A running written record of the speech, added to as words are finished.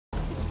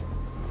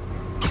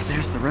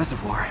There's the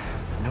reservoir.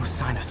 No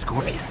sign of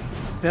Scorpion.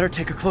 Better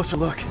take a closer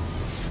look.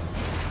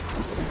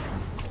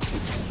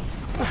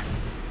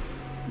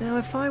 Now,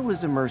 if I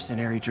was a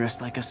mercenary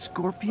dressed like a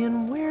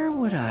Scorpion, where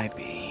would I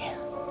be?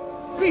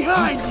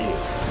 Behind you!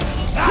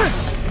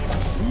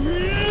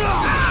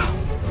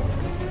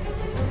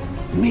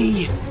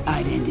 Me,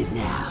 I'd end it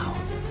now.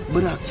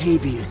 But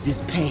Octavius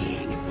is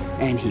paying,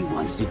 and he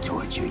wants to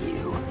torture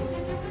you.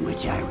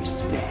 Which I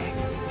respect.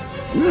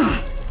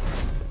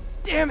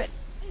 Damn it!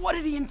 What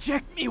did he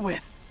inject me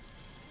with?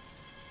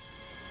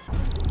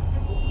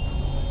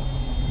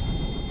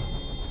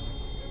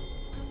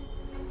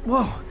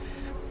 Whoa!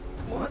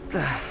 What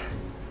the...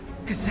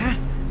 Is that...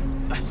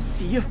 a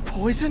sea of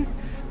poison?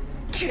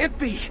 Can't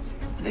be!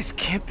 This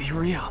can't be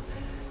real.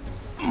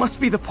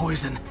 Must be the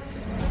poison.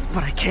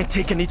 But I can't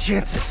take any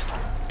chances.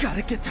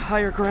 Gotta get to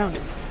higher ground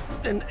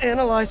and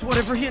analyze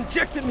whatever he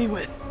injected me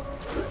with.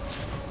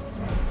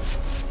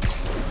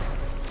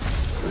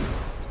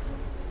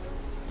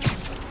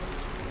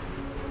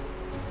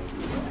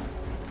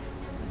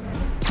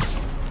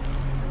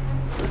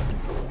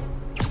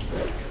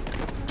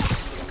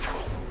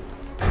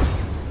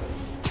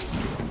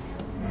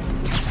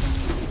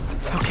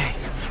 Okay,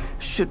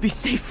 should be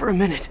safe for a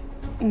minute.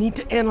 Need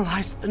to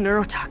analyze the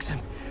neurotoxin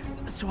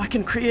so I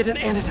can create an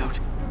antidote.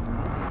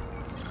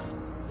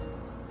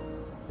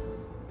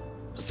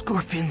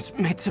 Scorpion's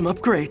made some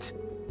upgrades.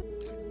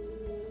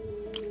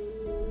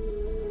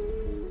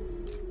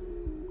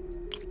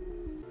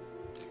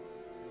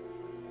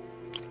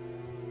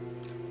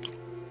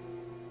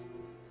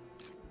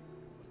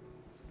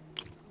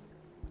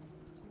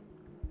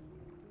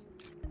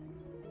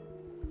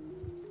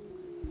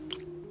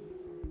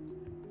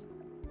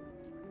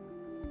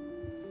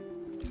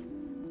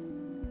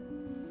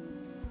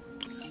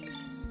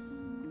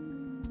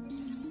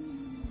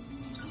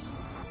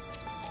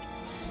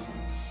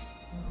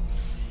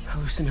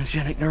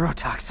 Hallucinogenic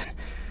neurotoxin.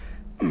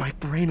 My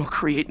brain will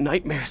create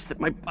nightmares that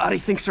my body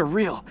thinks are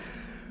real.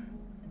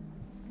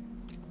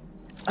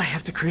 I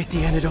have to create the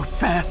antidote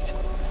fast.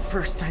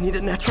 First, I need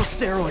a natural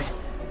steroid.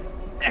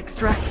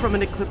 Extract from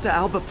an Eclipta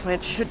alba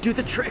plant should do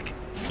the trick.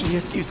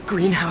 ESU's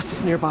greenhouse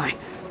is nearby.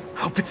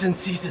 Hope it's in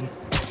season.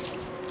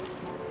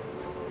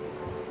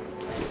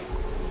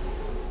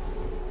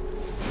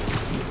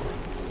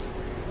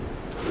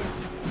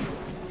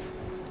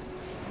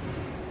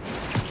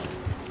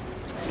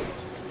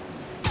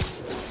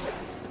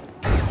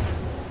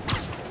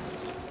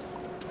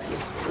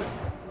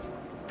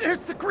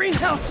 There's the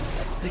greenhouse!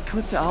 The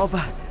Eclipta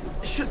alba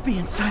should be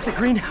inside the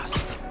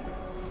greenhouse.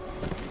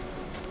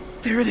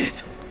 There it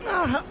is.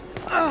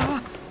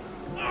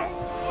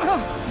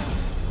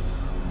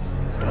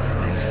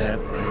 Step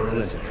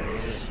neural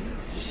interface.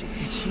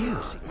 It's you.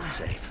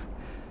 Safe.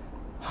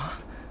 Huh?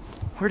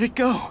 Where'd it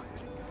go?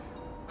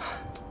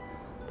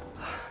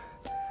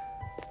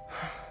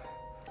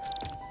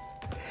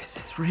 Is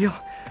this real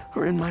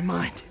or in my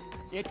mind?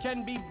 It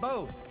can be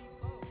both.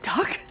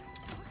 Doc?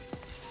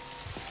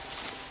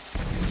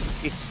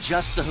 It's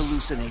just the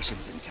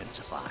hallucinations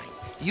intensifying.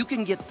 You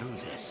can get through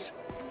this.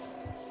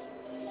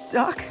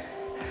 Doc?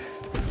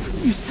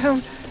 You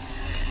sound...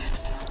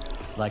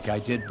 Like I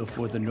did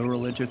before the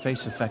neural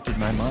interface affected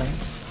my mind.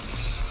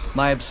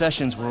 My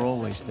obsessions were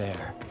always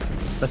there,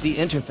 but the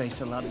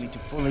interface allowed me to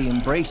fully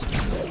embrace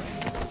them.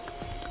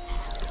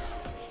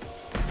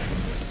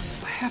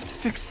 I have to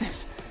fix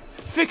this.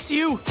 Fix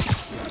you!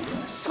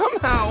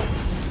 Somehow!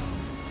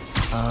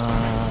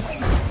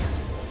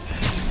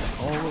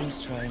 Always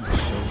trying to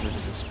shoulder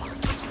the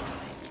responsibility,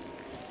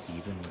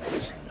 even when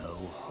there's no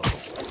hope.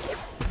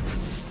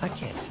 I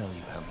can't tell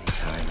you how many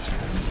times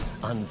your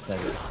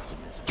unfettered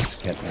optimism has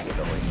kept me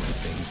going when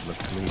things look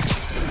bleak.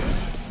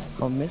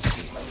 I'll miss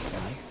you,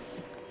 right?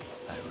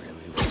 I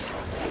really will.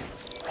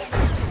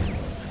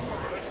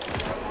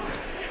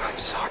 I'm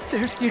sorry.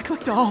 There's the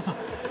Eclipta alba.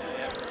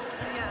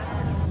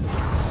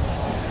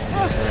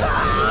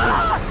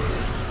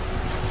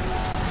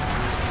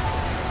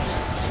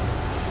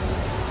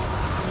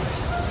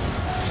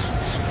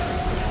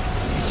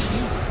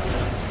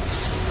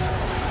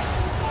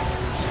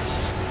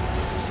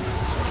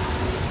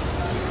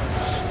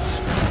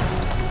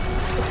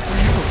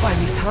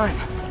 Time,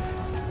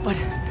 but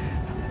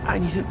I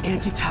need an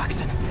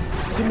antitoxin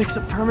to mix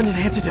a permanent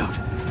antidote.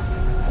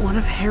 One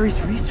of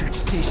Harry's research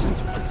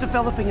stations was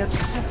developing a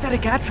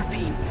synthetic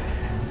atropine.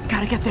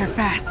 Gotta get there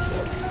fast.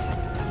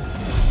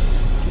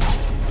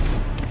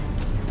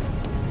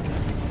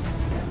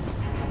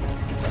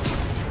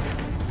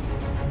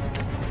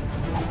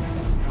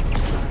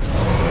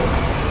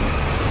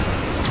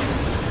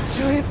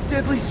 Giant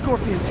deadly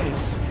scorpion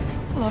tails.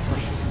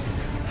 Lovely.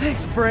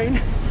 Thanks, brain.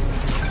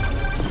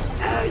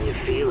 How you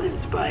feeling,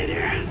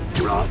 Spider?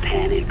 Raw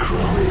panic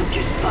crawling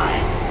just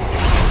fine.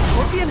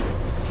 Scorpion?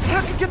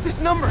 How'd you get this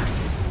number?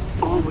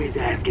 Always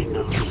asking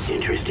the least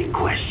interesting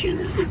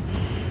questions.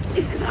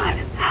 It's not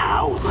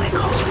how am I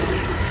calling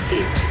you,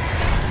 it's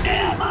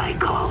am I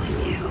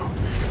calling you?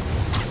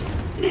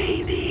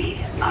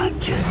 Maybe I'm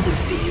just a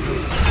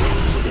feverish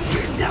dream of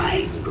your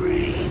dying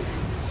brain.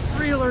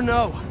 Real or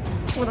no?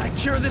 When I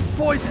cure this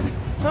poison,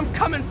 I'm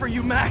coming for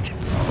you, Mac.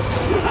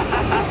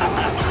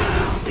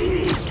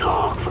 Big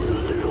talk from the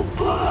little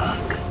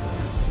bug.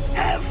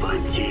 Have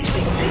fun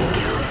chasing big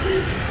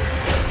elephants.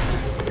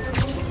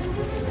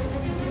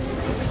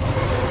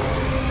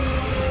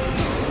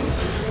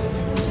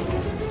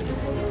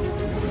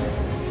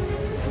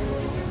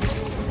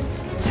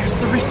 There's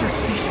the research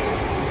station.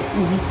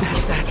 We need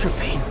that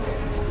atropine.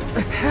 I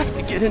have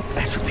to get in.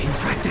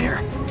 Atropine's right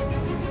there.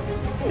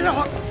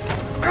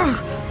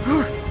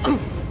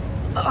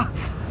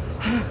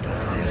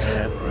 Is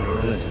that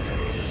good?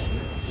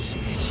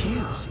 It's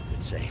huge,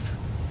 it's safe.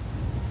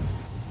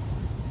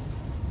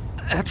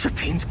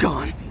 Atropine's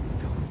gone.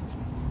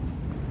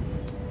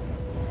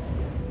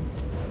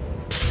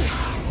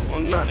 Oh,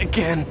 not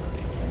again.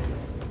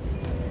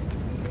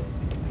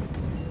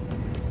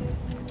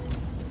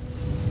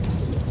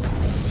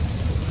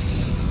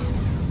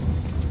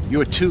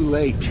 You're too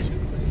late.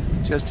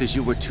 Just as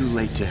you were too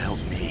late to help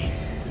me.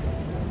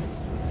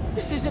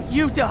 This isn't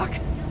you, Doc.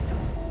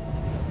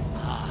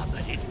 Ah,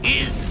 but it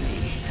is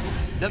me.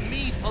 The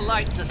me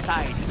polite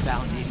society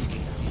found in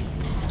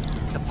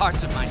the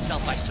parts of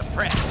myself I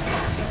suppressed.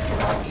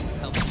 You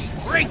helped me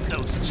break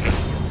those chains.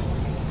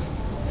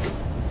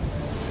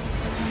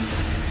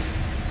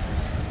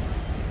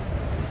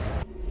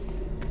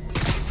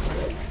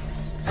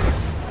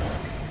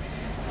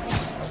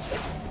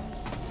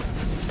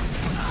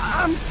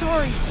 I'm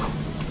sorry.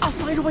 I'll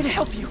find a way to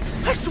help you.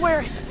 I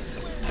swear it.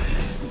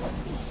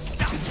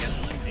 Stop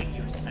deluding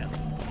yourself.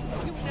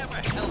 You never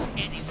helped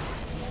anyone.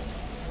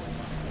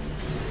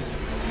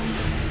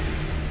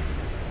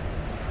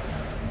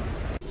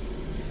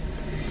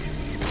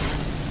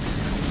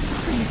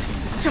 Please,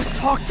 just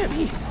talk to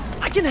me.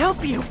 I can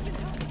help you.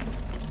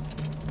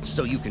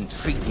 So you can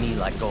treat me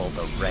like all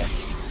the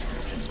rest.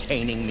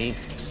 Containing me,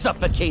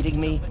 suffocating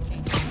me.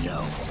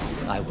 No,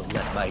 I will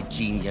let my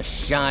genius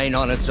shine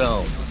on its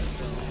own.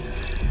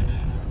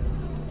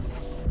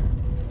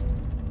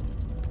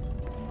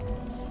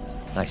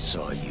 I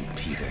saw you,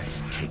 Peter,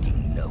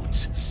 taking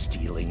notes,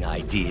 stealing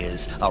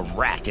ideas, a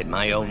rat in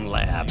my own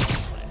lab. To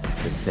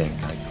think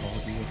I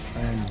called you a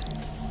friend.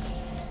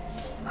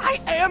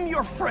 I am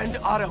your friend,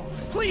 Otto.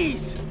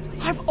 Please.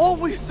 I've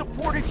always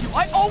supported you.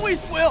 I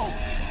always will.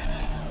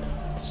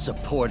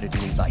 Supported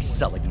me by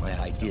selling my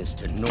ideas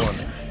to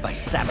Norman, by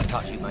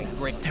sabotaging my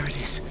great... There it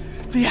is.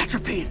 The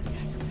atropine.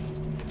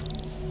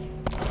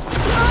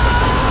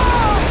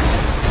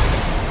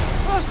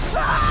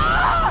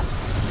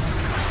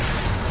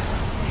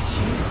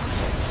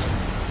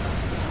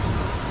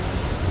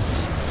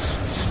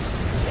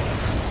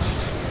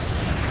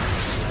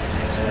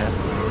 Is that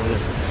good?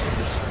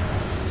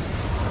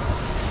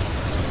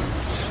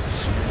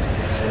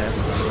 Is that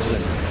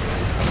good?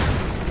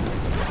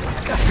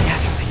 Got the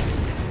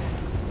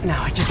atropine.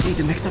 Now I just need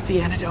to mix up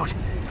the antidote.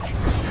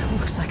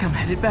 Looks like I'm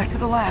headed back to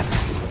the lab.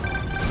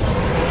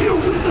 You're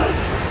with us.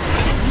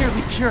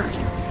 Nearly cured.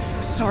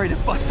 Sorry to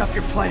bust up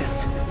your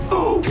plans.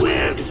 Oh,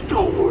 Webs,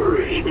 don't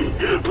worry.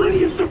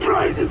 Plenty of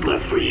surprises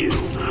left for you.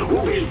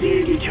 We'll be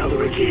seeing each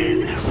other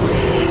again.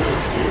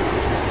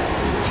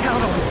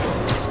 Count on it.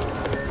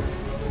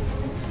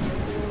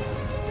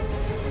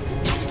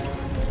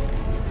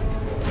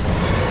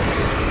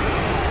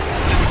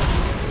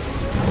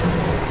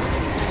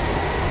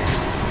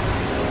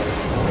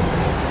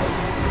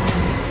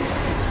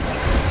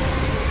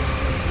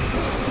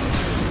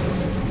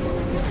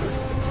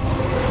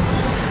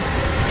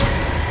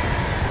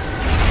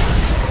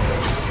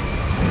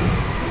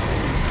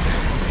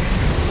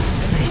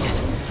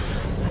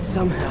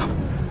 Somehow.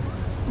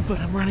 But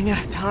I'm running out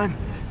of time.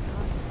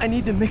 I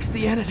need to mix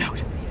the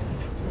antidote.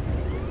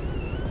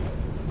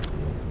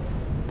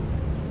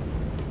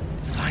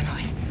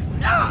 Finally.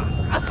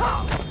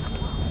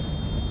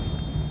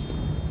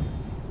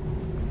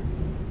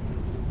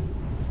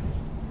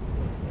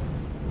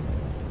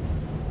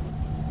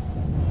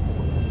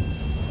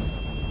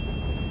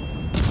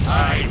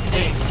 I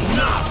think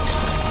not.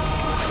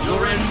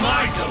 You're in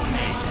my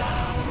domain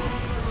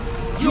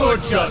now. You're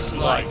just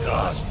like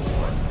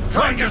Osborn,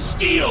 trying to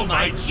steal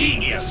my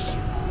genius.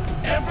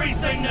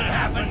 Everything that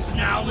happens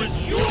now is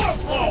your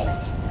fault.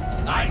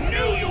 I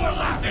knew you were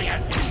laughing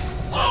at me.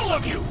 All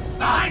of you,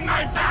 behind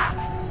my back.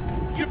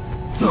 You...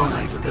 Thought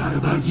I forgot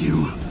about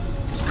you.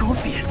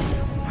 Scorpion,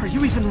 are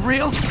you even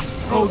real?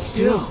 Hold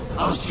still.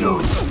 I'll show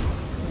you.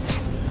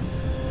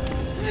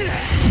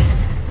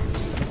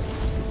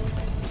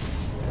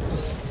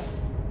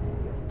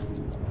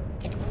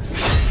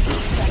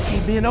 That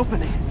gave me an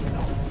opening.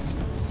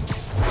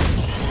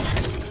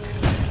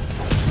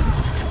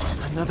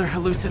 Another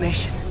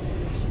hallucination.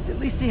 At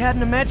least he had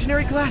an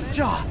imaginary glass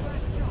jaw.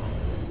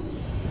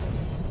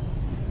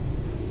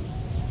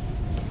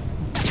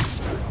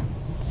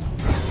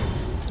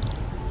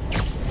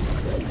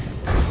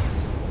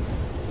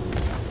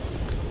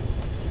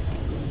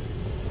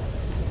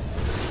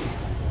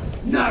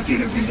 Not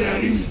gonna be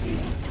that easy.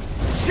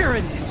 Sure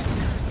it is.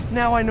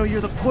 Now I know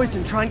you're the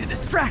poison trying to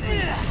distract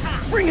me.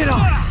 Bring it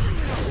on!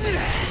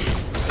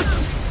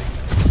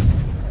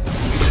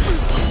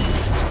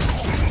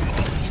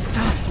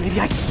 Stop. maybe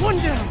I... One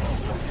down!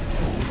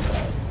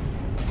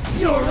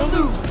 You're a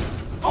loser.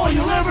 All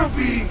you'll ever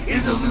be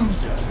is a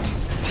loser.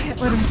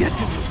 Can't let him get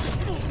to me.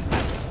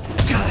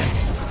 Got it.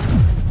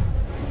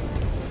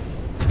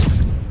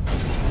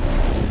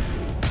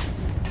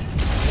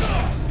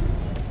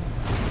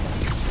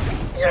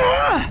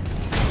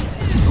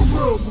 The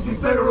world will be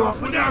better off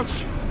without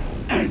you.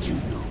 And you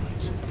know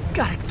it.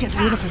 Gotta get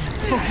rid of him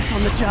and focus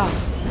on the job.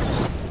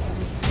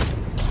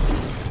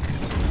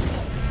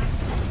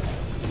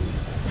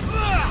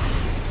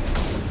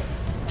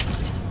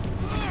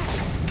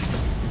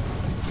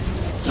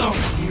 Some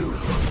hero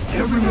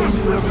everyone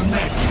you ever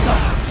met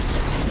dies.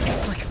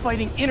 It's like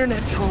fighting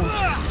internet trolls.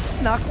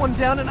 Knock one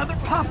down, another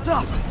pops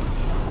up.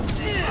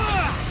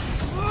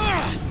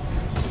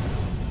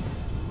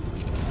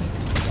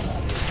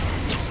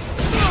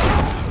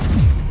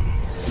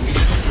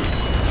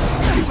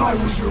 If I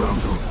was your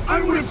uncle,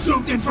 I would have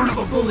jumped in front of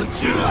a bullet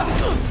too.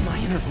 My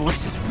inner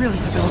voice has really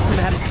developed an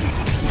attitude.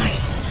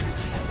 Nice.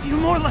 Just a few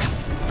more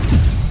left.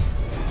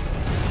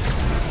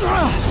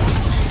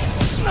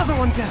 Another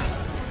one down.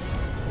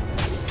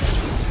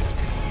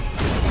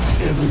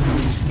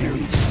 Everyone's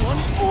married. One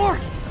more.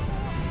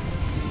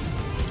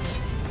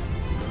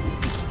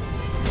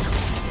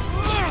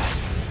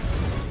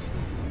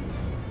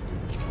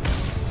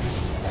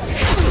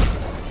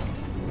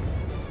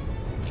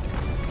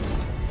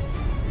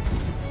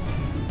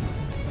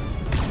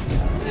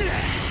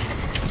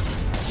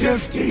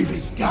 Jeff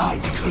Davis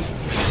died because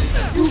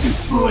you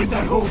destroyed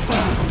that whole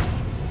family.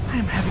 I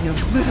am having a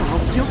literal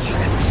guilt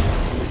trip.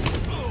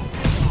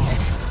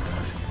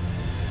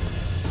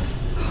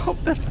 Hope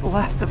that's the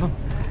last of them.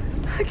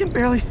 I can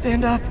barely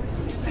stand up.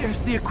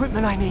 There's the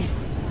equipment I need.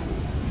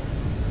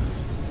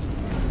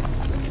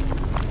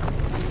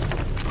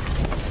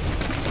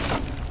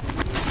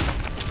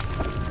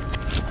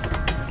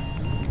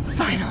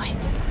 Finally.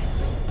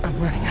 I'm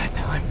running out of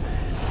time.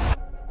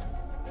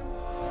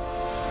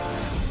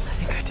 I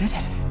think I did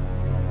it.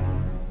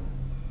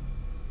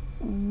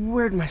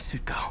 Where'd my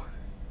suit go?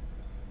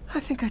 I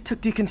think I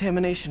took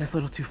decontamination a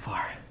little too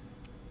far.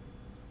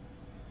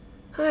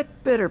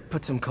 I'd better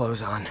put some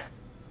clothes on.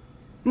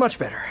 Much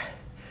better.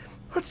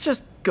 Let's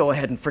just go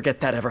ahead and forget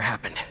that ever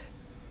happened.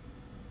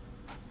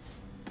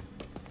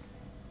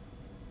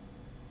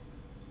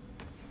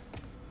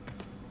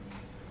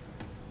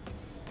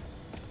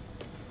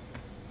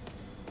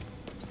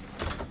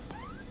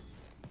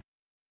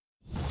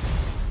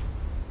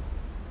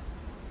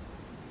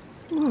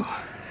 Ooh,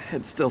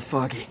 head's still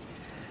foggy.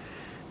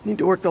 Need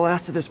to work the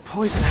last of this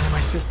poison out of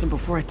my system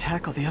before I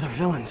tackle the other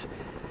villains.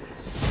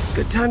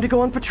 Good time to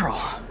go on patrol.